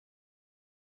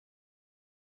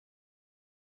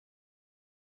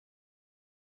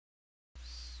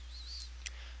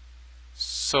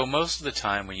So most of the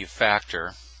time when you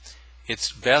factor,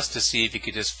 it's best to see if you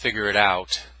could just figure it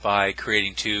out by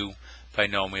creating two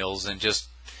binomials and just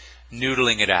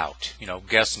noodling it out,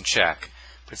 guess and check.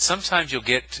 But sometimes you'll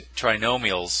get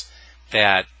trinomials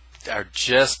that are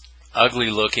just ugly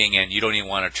looking and you don't even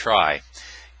want to try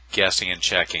guessing and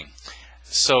checking.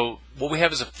 So what we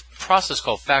have is a process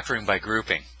called factoring by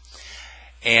grouping.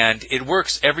 And it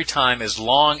works every time as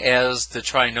long as the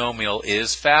trinomial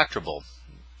is factorable.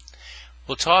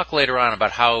 We'll talk later on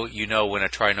about how you know when a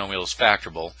trinomial is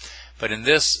factorable, but in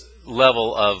this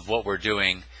level of what we're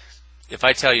doing, if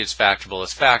I tell you it's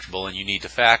factorable and you need to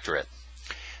factor it.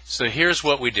 So here's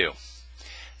what we do.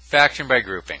 Factoring by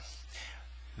grouping.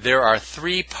 There are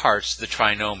three parts to the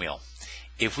trinomial.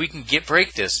 If we can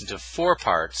break this into four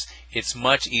parts, it's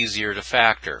much easier to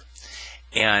factor.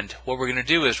 And what we're going to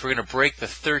do is we're going to break the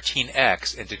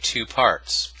 13x into two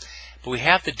parts. But we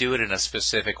have to do it in a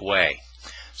specific way.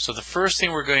 So the first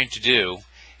thing we're going to do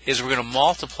is we're going to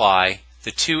multiply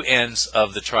the two ends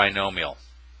of the trinomial.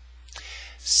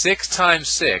 6 times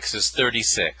 6 is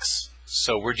 36.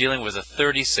 So we're dealing with a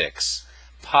 36,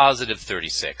 positive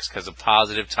 36, because a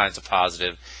positive times a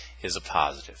positive is a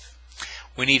positive.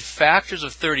 We need factors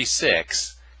of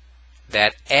 36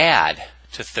 that add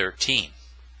to 13.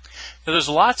 Now there's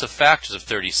lots of factors of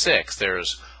 36.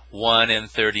 There's 1 and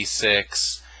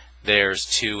 36, there's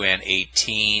 2 and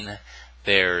 18,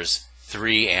 there's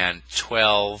 3 and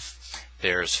 12,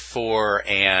 there's 4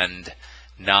 and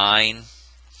 9,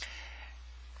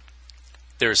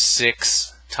 there's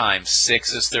 6 times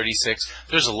 6 is 36.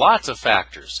 There's lots of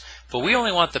factors, but we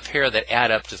only want the pair that add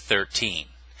up to 13.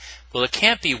 Well, it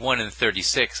can't be 1 and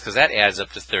 36 because that adds up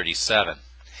to 37.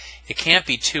 It can't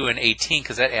be 2 and 18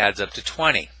 because that adds up to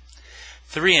 20.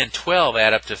 3 and 12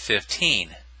 add up to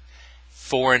 15.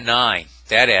 4 and 9,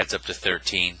 that adds up to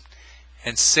 13.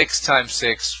 And 6 times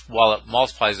 6, while it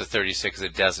multiplies to 36,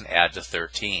 it doesn't add to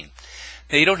 13.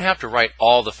 Now you don't have to write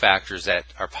all the factors that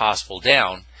are possible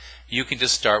down. You can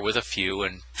just start with a few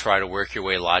and try to work your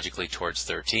way logically towards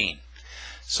 13.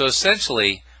 So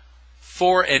essentially,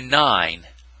 4 and 9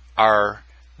 are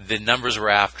the numbers we're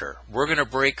after. We're going to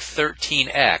break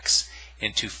 13x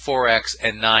into 4x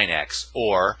and 9x,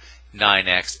 or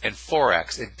 9x and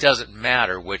 4x. It doesn't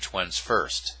matter which one's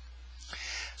first.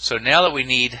 So now we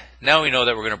know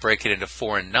that we're going to break it into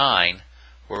 4 and 9.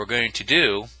 What we're going to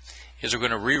do is we're going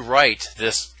to rewrite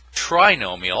this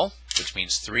trinomial, which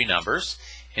means three numbers,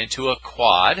 into a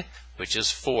quad, which is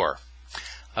 4.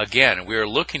 Again, we are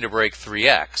looking to break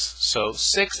 3x, so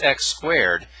 6x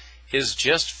squared is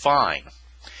just fine.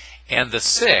 And the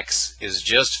 6 is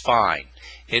just fine.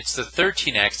 It's the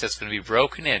 13x that's going to be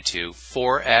broken into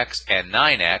 4x and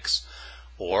 9x,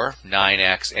 or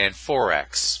 9x and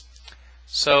 4x.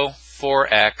 So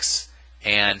 4x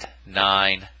and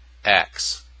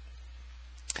 9x.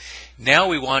 Now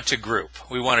we want to group.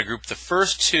 We want to group the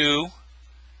first two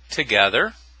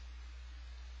together.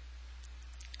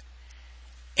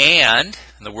 And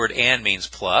the word and means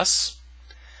plus.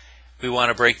 We want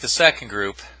to break the second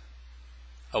group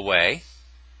away.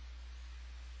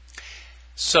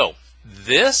 So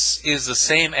this is the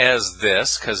same as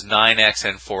this, because 9x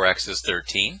and 4x is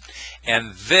 13.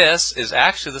 And this is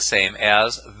actually the same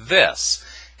as this,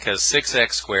 because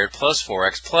 6x squared plus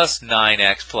 4x plus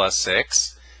 9x plus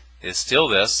 6 is still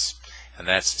this, and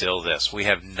that's still this. We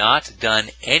have not done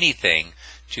anything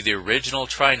to the original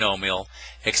trinomial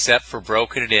except for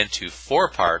broken it into 4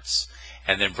 parts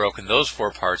and then broken those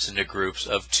 4 parts into groups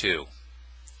of 2.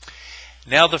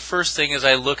 Now the first thing is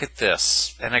I look at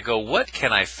this and I go, what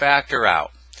can I factor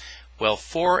out? Well,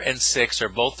 4 and 6 are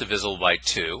both divisible by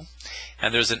 2,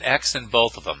 and there's an x in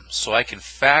both of them, so I can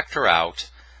factor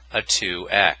out a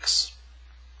 2x.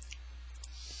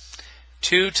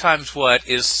 2 times what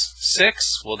is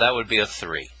 6? Well, that would be a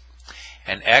 3.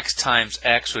 And x times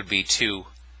x would be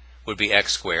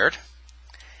x squared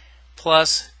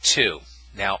plus 2.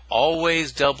 Now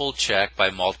always double check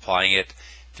by multiplying it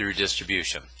through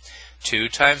distribution. 2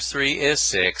 times 3 is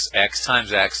 6, x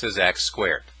times x is x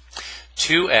squared.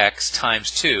 2x times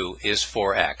 2 is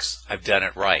 4x. I've done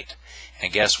it right.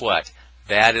 And guess what?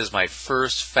 That is my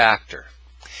first factor.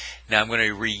 Now I'm going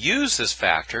to reuse this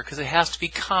factor because it has to be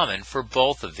common for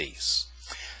both of these.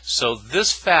 So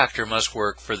this factor must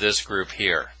work for this group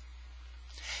here.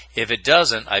 If it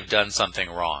doesn't, I've done something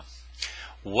wrong.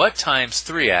 What times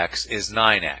 3x is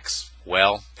 9x?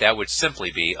 Well, that would simply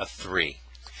be a 3.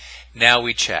 Now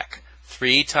we check.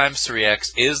 3 times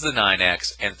 3x is the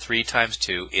 9x, and 3 times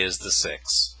 2 is the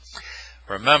 6.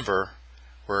 Remember,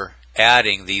 we're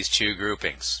adding these two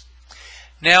groupings.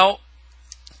 Now,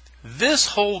 this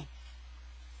whole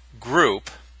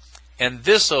group and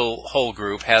this whole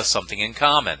group has something in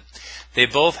common. They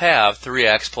both have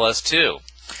 3x plus 2.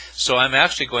 So I'm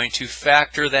actually going to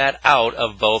factor that out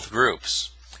of both groups.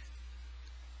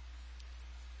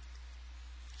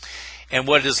 And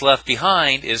what is left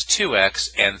behind is 2x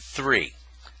and 3.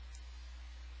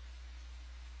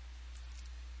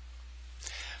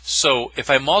 So if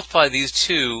I multiply these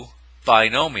two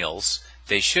binomials,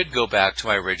 they should go back to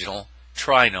my original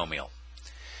trinomial.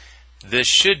 This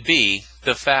should be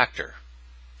the factor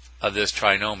of this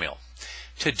trinomial.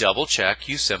 To double check,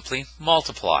 you simply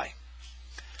multiply.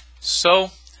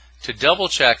 So to double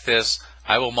check this,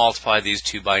 I will multiply these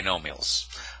two binomials.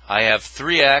 I have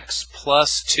 3x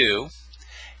plus 2,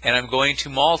 and I'm going to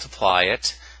multiply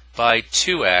it by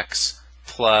 2x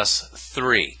plus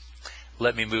 3.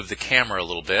 Let me move the camera a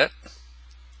little bit.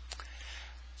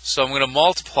 So I'm going to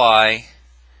multiply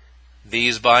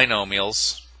these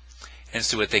binomials and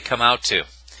see what they come out to.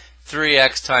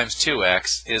 3x times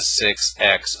 2x is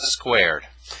 6x squared.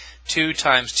 2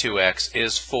 times 2x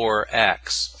is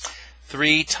 4x.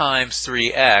 3 times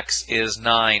 3x is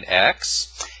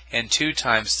 9x. And 2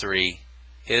 times 3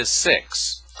 is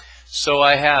 6. So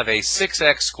I have a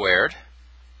 6x squared.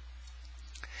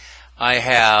 I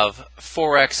have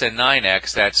 4x and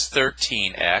 9x, that's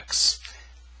 13x.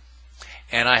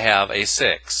 And I have a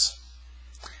 6.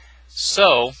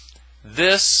 So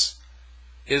this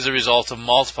is a result of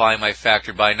multiplying my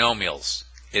factored binomials.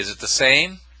 Is it the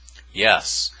same?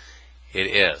 Yes, it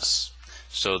is.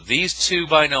 So these two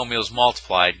binomials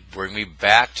multiplied bring me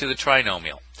back to the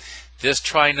trinomial. This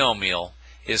trinomial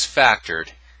is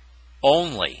factored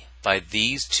only by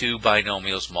these two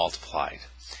binomials multiplied.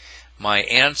 My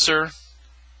answer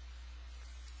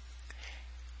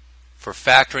for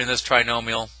factoring this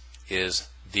trinomial is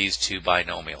these two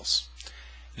binomials.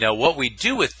 Now what we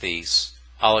do with these,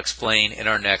 I'll explain in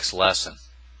our next lesson.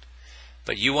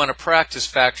 But you want to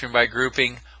practice factoring by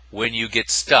grouping when you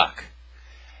get stuck.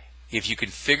 If you can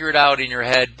figure it out in your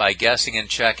head by guessing and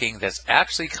checking, that's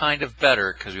actually kind of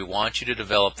better because we want you to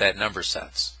develop that number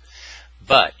sense.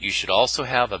 But you should also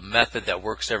have a method that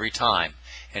works every time,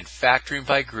 and factoring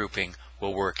by grouping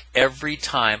will work every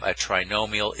time a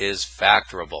trinomial is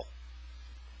factorable.